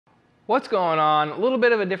What's going on? A little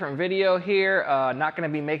bit of a different video here. Not going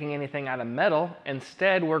to be making anything out of metal.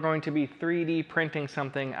 Instead, we're going to be 3D printing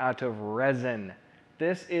something out of resin.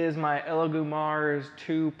 This is my Elegoo Mars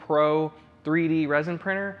 2 Pro 3D resin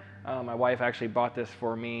printer. My wife actually bought this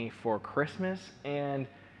for me for Christmas, and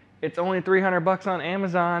it's only 300 bucks on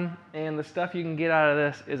Amazon, and the stuff you can get out of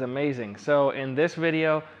this is amazing. So in this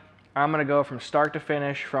video, I'm going to go from start to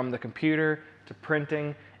finish, from the computer to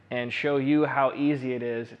printing, and show you how easy it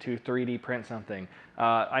is to 3D print something.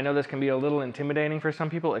 I know this can be a little intimidating for some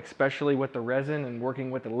people, especially with the resin and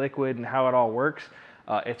working with the liquid and how it all works.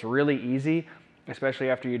 It's really easy, especially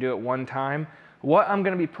after you do it one time. What I'm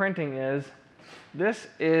gonna be printing is, this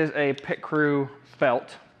is a pit crew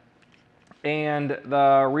belt, and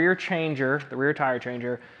the rear changer, the rear tire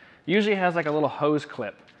changer, usually has like a little hose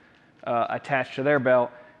clip attached to their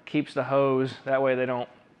belt, keeps the hose, that way they don't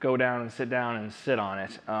go down and sit on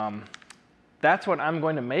it. That's what I'm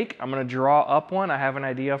going to make. I'm going to draw up one. I have an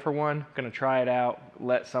idea for one. I'm going to try it out,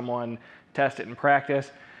 let someone test it and practice.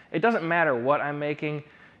 It doesn't matter what I'm making,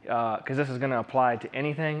 because this is going to apply to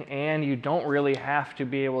anything, and you don't really have to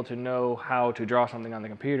be able to know how to draw something on the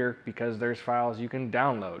computer, because there's files you can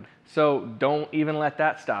download. So don't even let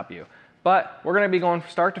that stop you. But we're going to be going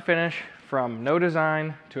start to finish, from no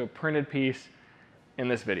design to a printed piece in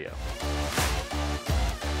this video.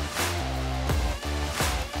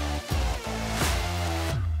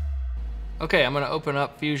 Okay, I'm going to open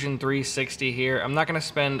up Fusion 360 here. I'm not going to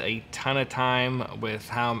spend a ton of time with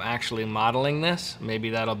how I'm actually modeling this. Maybe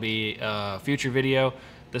that'll be a future video.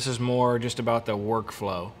 This is more just about the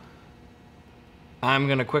workflow. I'm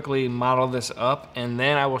going to quickly model this up, and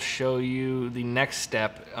then I will show you the next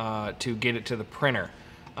step to get it to the printer.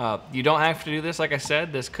 You don't have to do this, like I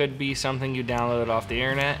said. This could be something you downloaded off the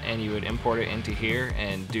internet and you would import it into here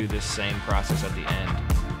and do this same process at the end.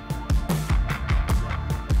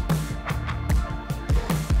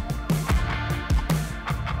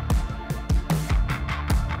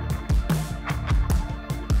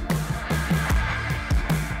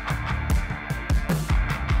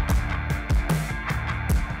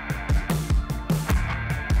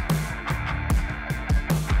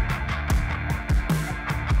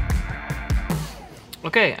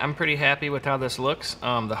 Okay, I'm pretty happy with how this looks.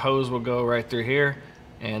 The hose will go right through here,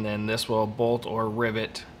 and then this will bolt or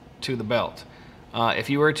rivet to the belt. If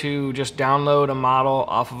you were to just download a model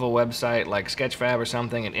off of a website like Sketchfab or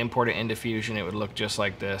something and import it into Fusion, it would look just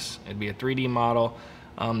like this. It'd be a 3D model,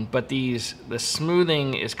 but the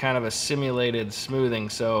smoothing is kind of a simulated smoothing,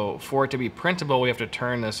 so for it to be printable, we have to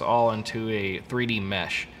turn this all into a 3D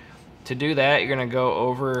mesh. To do that, you're gonna go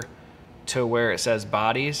over to where it says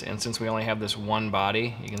bodies, and since we only have this one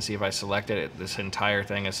body, you can see if I select it, this entire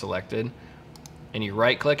thing is selected, and you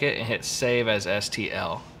right click it and hit save as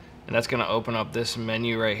STL, and that's going to open up this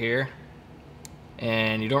menu right here,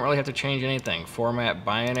 and you don't really have to change anything. Format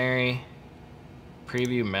binary,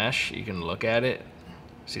 preview mesh, you can look at it,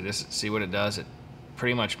 see what it does. It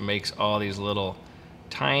pretty much makes all these little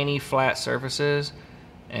tiny flat surfaces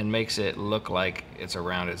and makes it look like it's a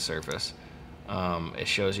rounded surface. It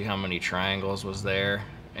shows you how many triangles was there,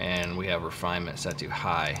 and we have refinement set to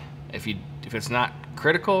high. If it's not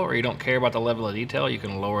critical or you don't care about the level of detail, you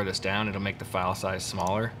can lower this down. It'll make the file size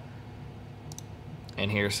smaller. And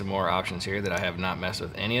here's some more options here that I have not messed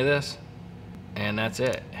with any of this. And that's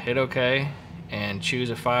it. Hit OK and choose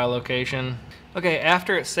a file location. Okay,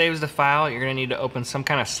 after it saves the file, you're going to need to open some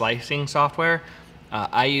kind of slicing software.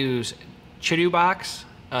 I use Chidubox.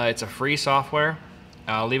 It's a free software.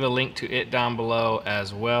 I'll leave a link to it down below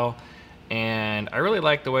as well. And I really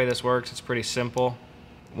like the way this works. It's pretty simple.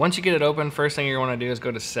 Once you get it open, first thing you're going to want to do is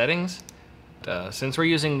go to settings. Since we're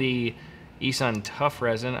using the eSun Tough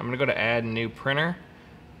Resin, I'm going to go to add new printer.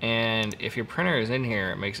 And if your printer is in here,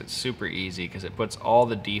 it makes it super easy because it puts all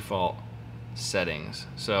the default settings.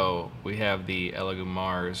 So we have the Elegoo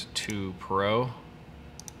Mars 2 Pro.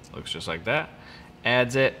 Looks just like that.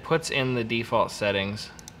 Adds it, puts in the default settings.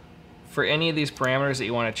 For any of these parameters that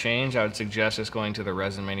you want to change, I would suggest just going to the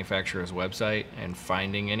resin manufacturer's website and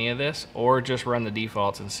finding any of this, or just run the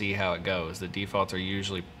defaults and see how it goes. The defaults are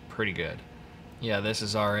usually pretty good. Yeah, this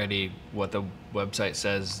is already what the website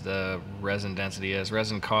says the resin density is.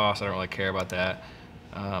 Resin cost, I don't really care about that.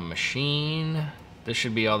 Machine, this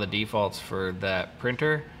should be all the defaults for that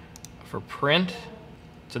printer. For print,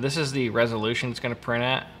 so this is the resolution it's going to print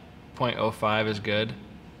at. 0.05 is good.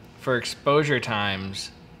 For exposure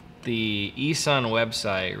times, the eSun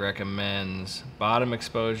website recommends bottom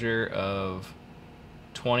exposure of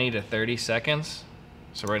 20 to 30 seconds.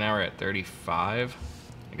 So right now we're at 35.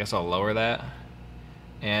 I guess I'll lower that.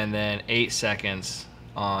 And then 8 seconds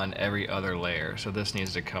on every other layer. So this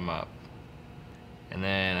needs to come up. And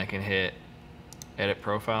then I can hit edit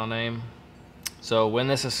profile name. So when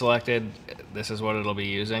this is selected, this is what it'll be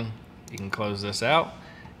using. You can close this out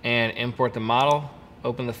and import the model,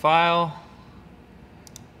 open the file,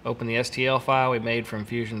 open the STL file we made from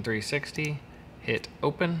Fusion 360, hit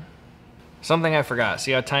open. Something I forgot,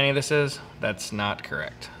 see how tiny this is? That's not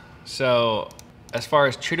correct. So as far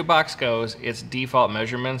as Chudobox goes, its default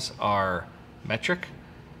measurements are metric.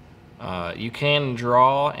 You can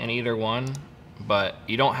draw in either one, but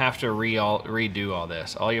you don't have to redo all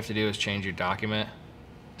this. All you have to do is change your document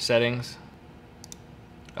settings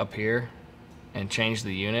up here and change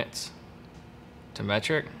the units to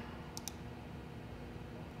metric.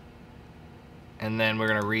 And then we're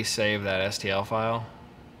gonna resave that STL file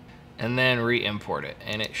and then re-import it,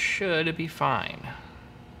 and it should be fine.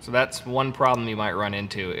 So that's one problem you might run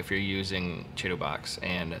into if you're using Chudobox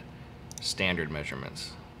and standard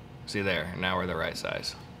measurements. See there, now we're the right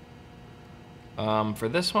size. For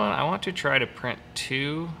this one, I want to try to print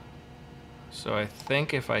 2. So I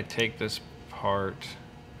think if I take this part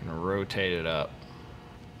and rotate it up,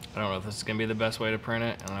 I don't know if this is gonna be the best way to print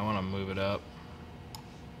it, and I wanna move it up.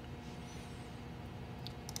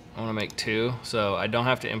 I wanna make 2, so I don't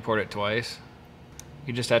have to import it twice.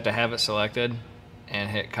 You just have to have it selected and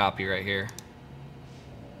hit copy right here.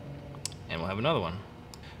 And we'll have another one.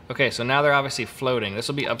 Okay, so now they're obviously floating. This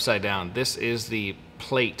will be upside down. This is the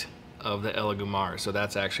plate of the Elegoo Mars, so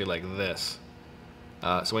that's actually like this.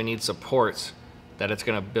 So we need supports that it's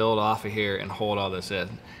gonna build off of here and hold all this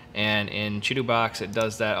in. And in Chudobox, it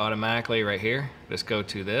does that automatically right here. Just go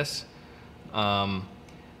to this. We're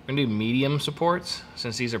gonna do medium supports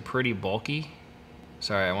since these are pretty bulky.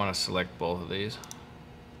 Sorry, I wanna select both of these.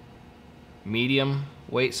 Medium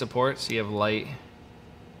weight supports, you have light,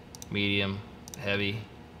 medium, heavy.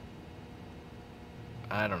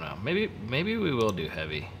 I don't know, maybe we will do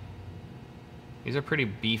heavy. These are pretty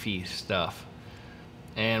beefy stuff.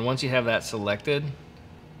 And once you have that selected,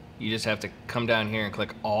 you just have to come down here and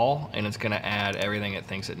click all, and it's gonna add everything it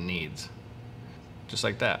thinks it needs. Just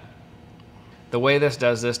like that. The way this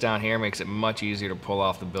does this down here makes it much easier to pull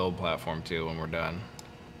off the build platform too when we're done.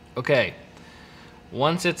 Okay,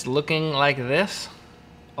 once it's looking like this,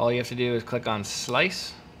 all you have to do is click on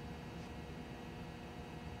slice.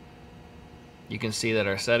 You can see that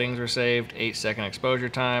our settings were saved, 8-second exposure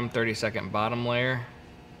time, 30-second bottom layer.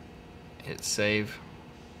 Hit save.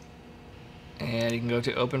 And you can go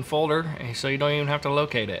to open folder, so you don't even have to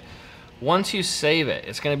locate it. Once you save it,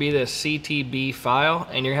 it's gonna be this CTB file,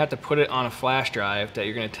 and you're gonna have to put it on a flash drive that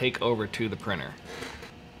you're gonna take over to the printer.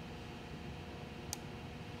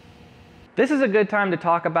 This is a good time to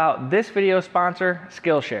talk about this video sponsor,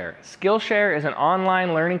 Skillshare. Skillshare is an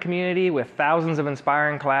online learning community with thousands of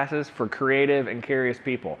inspiring classes for creative and curious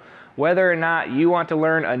people. Whether or not you want to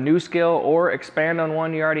learn a new skill or expand on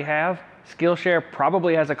one you already have, Skillshare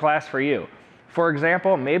probably has a class for you. For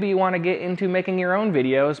example, maybe you want to get into making your own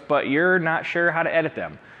videos, but you're not sure how to edit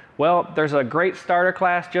them. Well, there's a great starter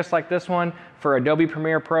class just like this one for Adobe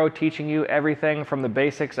Premiere Pro, teaching you everything from the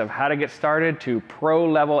basics of how to get started to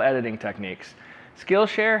pro-level editing techniques.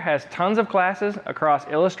 Skillshare has tons of classes across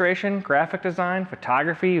illustration, graphic design,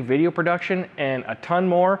 photography, video production, and a ton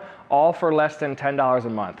more, all for less than $10 a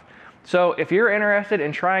month. So if you're interested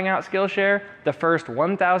in trying out Skillshare, the first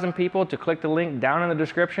 1,000 people to click the link down in the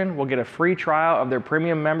description will get a free trial of their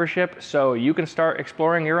premium membership so you can start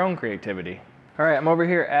exploring your own creativity. All right, I'm over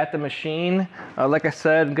here at the machine. Like I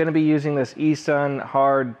said, I'm gonna be using this eSun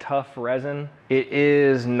hard, tough resin. It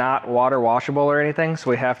is not water washable or anything, so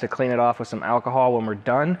we have to clean it off with some alcohol when we're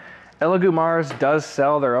done. Elegoo Mars does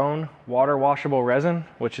sell their own water washable resin,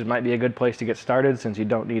 which might be a good place to get started since you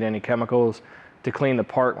don't need any chemicals to clean the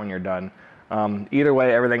part when you're done. Either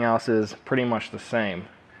way, everything else is pretty much the same.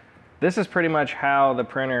 This is pretty much how the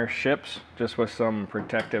printer ships, just with some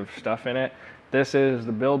protective stuff in it. This is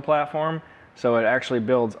the build platform, so it actually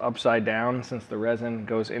builds upside down since the resin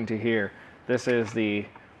goes into here. This is the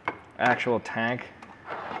actual tank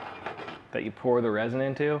that you pour the resin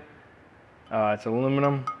into. It's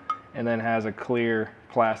aluminum and then has a clear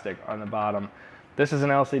plastic on the bottom. This is an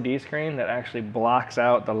LCD screen that actually blocks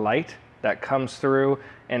out the light that comes through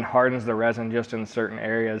and hardens the resin just in certain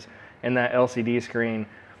areas. And that LCD screen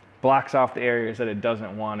blocks off the areas that it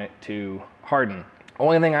doesn't want it to harden.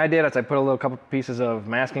 Only thing I did is I put a couple pieces of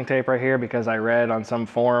masking tape right here because I read on some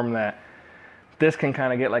forum that this can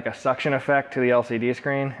kind of get like a suction effect to the LCD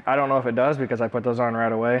screen. I don't know if it does because I put those on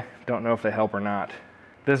right away. Don't know if they help or not.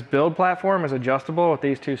 This build platform is adjustable with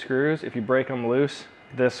these 2 screws. If you break them loose,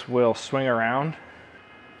 this will swing around.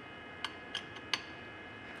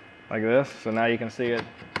 like this. So now you can see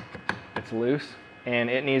it's loose, and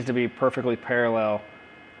it needs to be perfectly parallel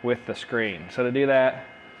with the screen. So to do that,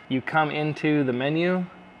 you come into the menu,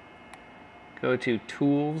 go to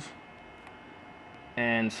Tools,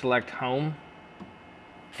 and select Home.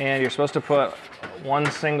 And you're supposed to put one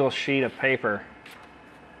single sheet of paper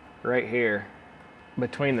right here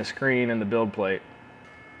between the screen and the build plate.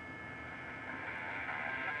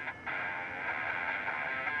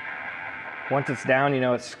 Once it's down, you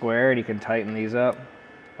know it's squared, you can tighten these up.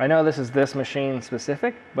 I know this is this machine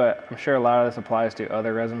specific, but I'm sure a lot of this applies to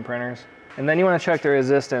other resin printers. And then you want to check the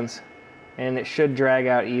resistance, and it should drag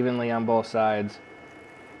out evenly on both sides.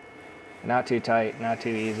 Not too tight, not too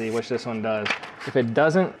easy, which this one does. If it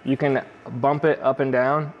doesn't, you can bump it up and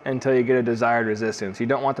down until you get a desired resistance. You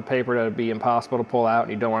don't want the paper to be impossible to pull out,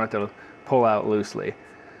 and you don't want it to pull out loosely.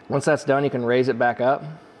 Once that's done, you can raise it back up,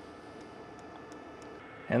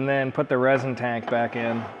 and then put the resin tank back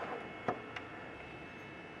in.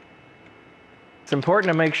 It's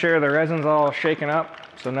important to make sure the resin's all shaken up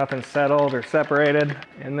so nothing's settled or separated,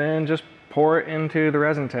 and then just pour it into the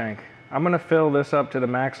resin tank. I'm gonna fill this up to the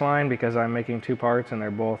max line because I'm making 2 parts and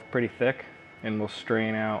they're both pretty thick, and we'll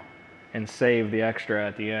strain out and save the extra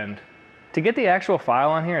at the end. To get the actual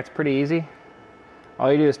file on here, it's pretty easy.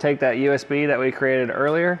 All you do is take that USB that we created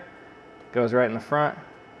earlier, goes right in the front,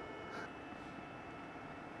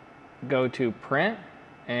 go to print,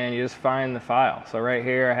 and you just find the file. So right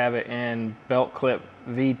here I have it in belt clip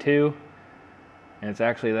V2, and it's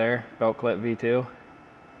actually there, belt clip V2.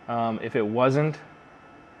 If it wasn't,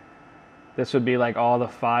 this would be like all the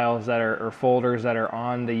files that are, or folders that are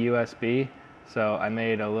on the USB. So I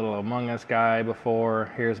made a little Among Us guy before.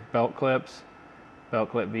 Here's belt clips,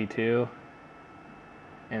 belt clip V2,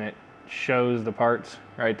 and it shows the parts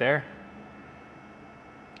right there.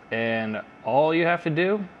 And all you have to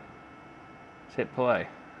do is hit play.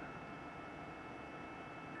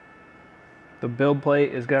 The build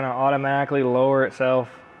plate is gonna automatically lower itself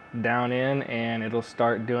down in, and it'll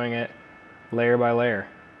start doing it layer by layer.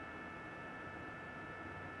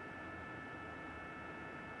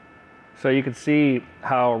 So you can see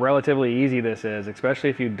how relatively easy this is,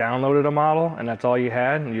 especially if you downloaded a model and that's all you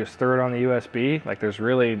had and you just threw it on the USB. Like, there's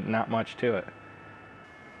really not much to it.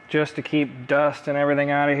 Just to keep dust and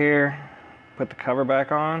everything out of here, put the cover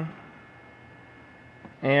back on.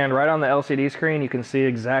 And right on the LCD screen, you can see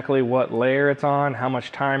exactly what layer it's on, how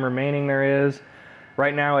much time remaining there is.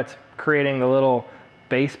 Right now it's creating the little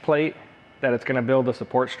base plate that it's going to build the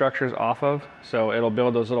support structures off of. So it'll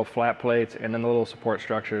build those little flat plates and then the little support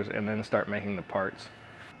structures and then start making the parts.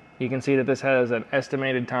 You can see that this has an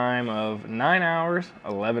estimated time of 9 hours,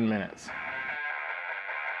 11 minutes.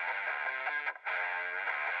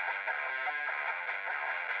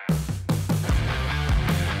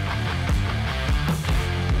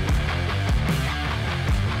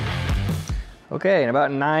 Okay, and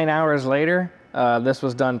about 9 hours later, this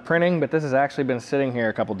was done printing, but this has actually been sitting here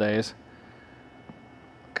a couple days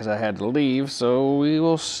because I had to leave, so we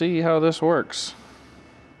will see how this works.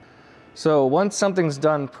 So once something's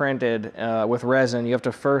done printed with resin, you have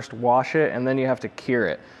to first wash it and then you have to cure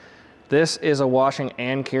it. This is a washing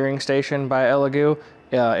and curing station by Elegoo.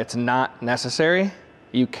 It's not necessary.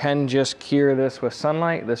 You can just cure this with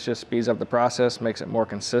sunlight. This just speeds up the process, makes it more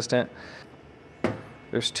consistent.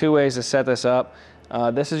 There's 2 ways to set this up.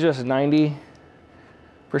 This is just 90%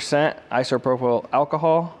 isopropyl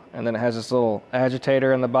alcohol, and then it has this little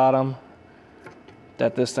agitator in the bottom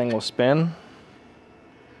that this thing will spin.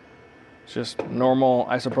 It's just normal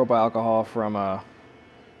isopropyl alcohol from a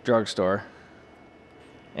drugstore.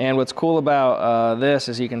 And what's cool about this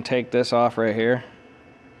is you can take this off right here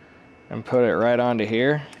and put it right onto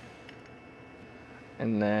here,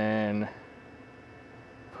 and then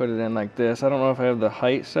put it in like this. I don't know if I have the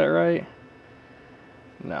height set right.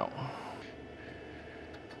 No.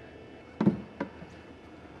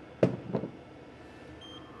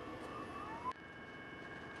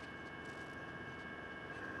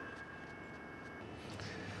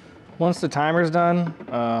 Once the timer's done,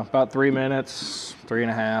 about 3 minutes,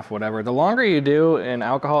 3.5, whatever. The longer you do in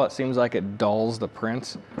alcohol, it seems like it dulls the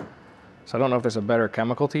prints. So I don't know if there's a better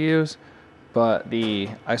chemical to use, but the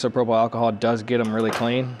isopropyl alcohol does get them really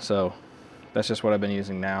clean. So that's just what I've been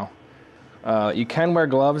using now. You can wear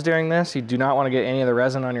gloves during this. You do not want to get any of the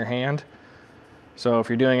resin on your hand. So if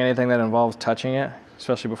you're doing anything that involves touching it,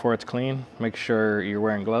 especially before it's clean, make sure you're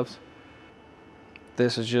wearing gloves.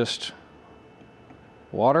 This is just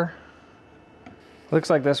water. Looks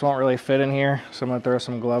like this won't really fit in here, so I'm gonna throw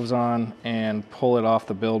some gloves on and pull it off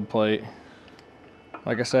the build plate.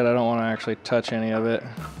 Like I said, I don't want to actually touch any of it.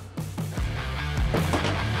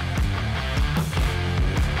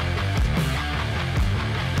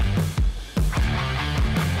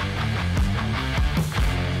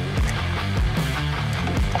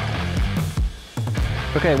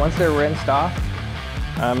 Okay, once they're rinsed off,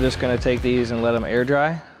 I'm just gonna take these and let them air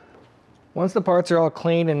dry. Once the parts are all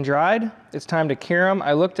cleaned and dried, it's time to cure them.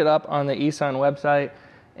 I looked it up on the eSun website,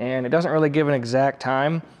 and it doesn't really give an exact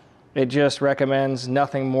time. It just recommends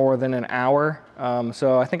nothing more than an hour.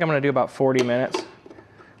 So I think I'm gonna do about 40 minutes.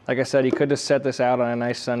 Like I said, you could just set this out on a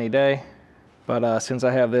nice sunny day, but since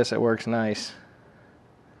I have this, it works nice.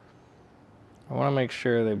 I wanna make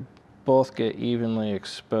sure they both get evenly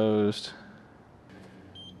exposed.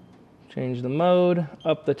 Change the mode,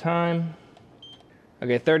 up the time.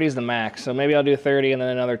 Okay, 30 is the max, so maybe I'll do 30 and then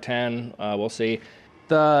another 10, we'll see.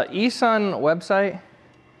 The eSun website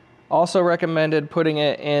also recommended putting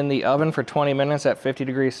it in the oven for 20 minutes at 50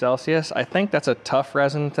 degrees Celsius. I think that's a tough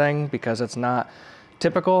resin thing because it's not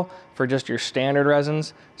typical for just your standard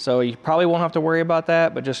resins. So you probably won't have to worry about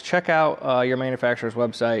that, but just check out your manufacturer's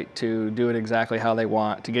website to do it exactly how they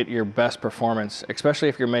want to get your best performance, especially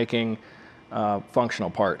if you're making functional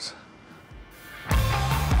parts.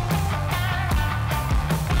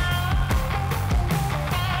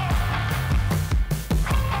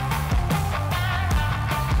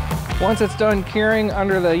 Once it's done curing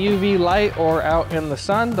under the UV light or out in the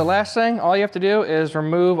sun, the last thing, all you have to do is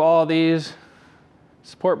remove all these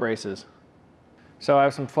support braces. So I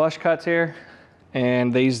have some flush cuts here,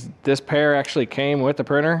 and this pair actually came with the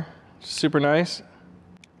printer. Super nice.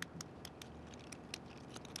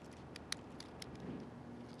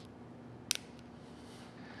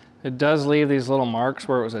 It does leave these little marks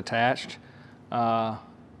where it was attached.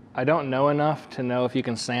 I don't know enough to know if you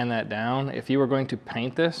can sand that down. If you were going to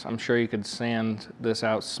paint this, I'm sure you could sand this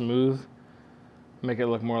out smooth, make it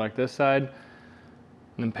look more like this side, and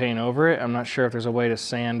then paint over it. I'm not sure if there's a way to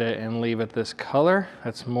sand it and leave it this color.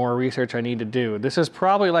 That's more research I need to do. This is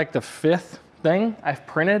probably like the 5th thing I've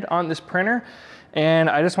printed on this printer, and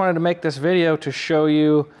I just wanted to make this video to show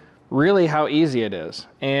you really how easy it is,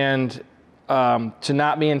 and to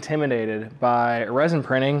not be intimidated by resin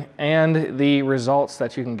printing and the results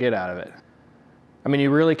that you can get out of it. I mean,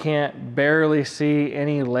 you really can't barely see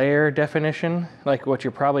any layer definition like what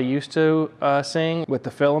you're probably used to seeing with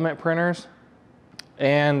the filament printers.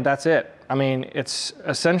 And that's it. I mean, it's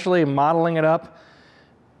essentially modeling it up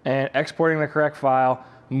and exporting the correct file,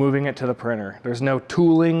 moving it to the printer. There's no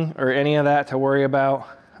tooling or any of that to worry about.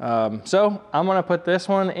 So I'm gonna put this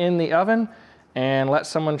one in the oven and let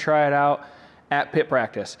someone try it out at pit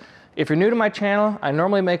practice. If you're new to my channel, I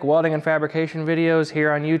normally make welding and fabrication videos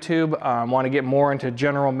here on YouTube. Want to get more into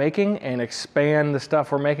general making and expand the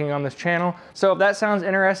stuff we're making on this channel. So if that sounds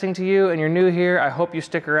interesting to you and you're new here, I hope you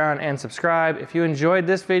stick around and subscribe. If you enjoyed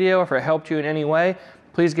this video, if it helped you in any way,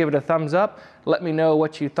 please give it a thumbs up. Let me know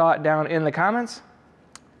what you thought down in the comments.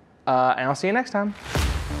 And I'll see you next time.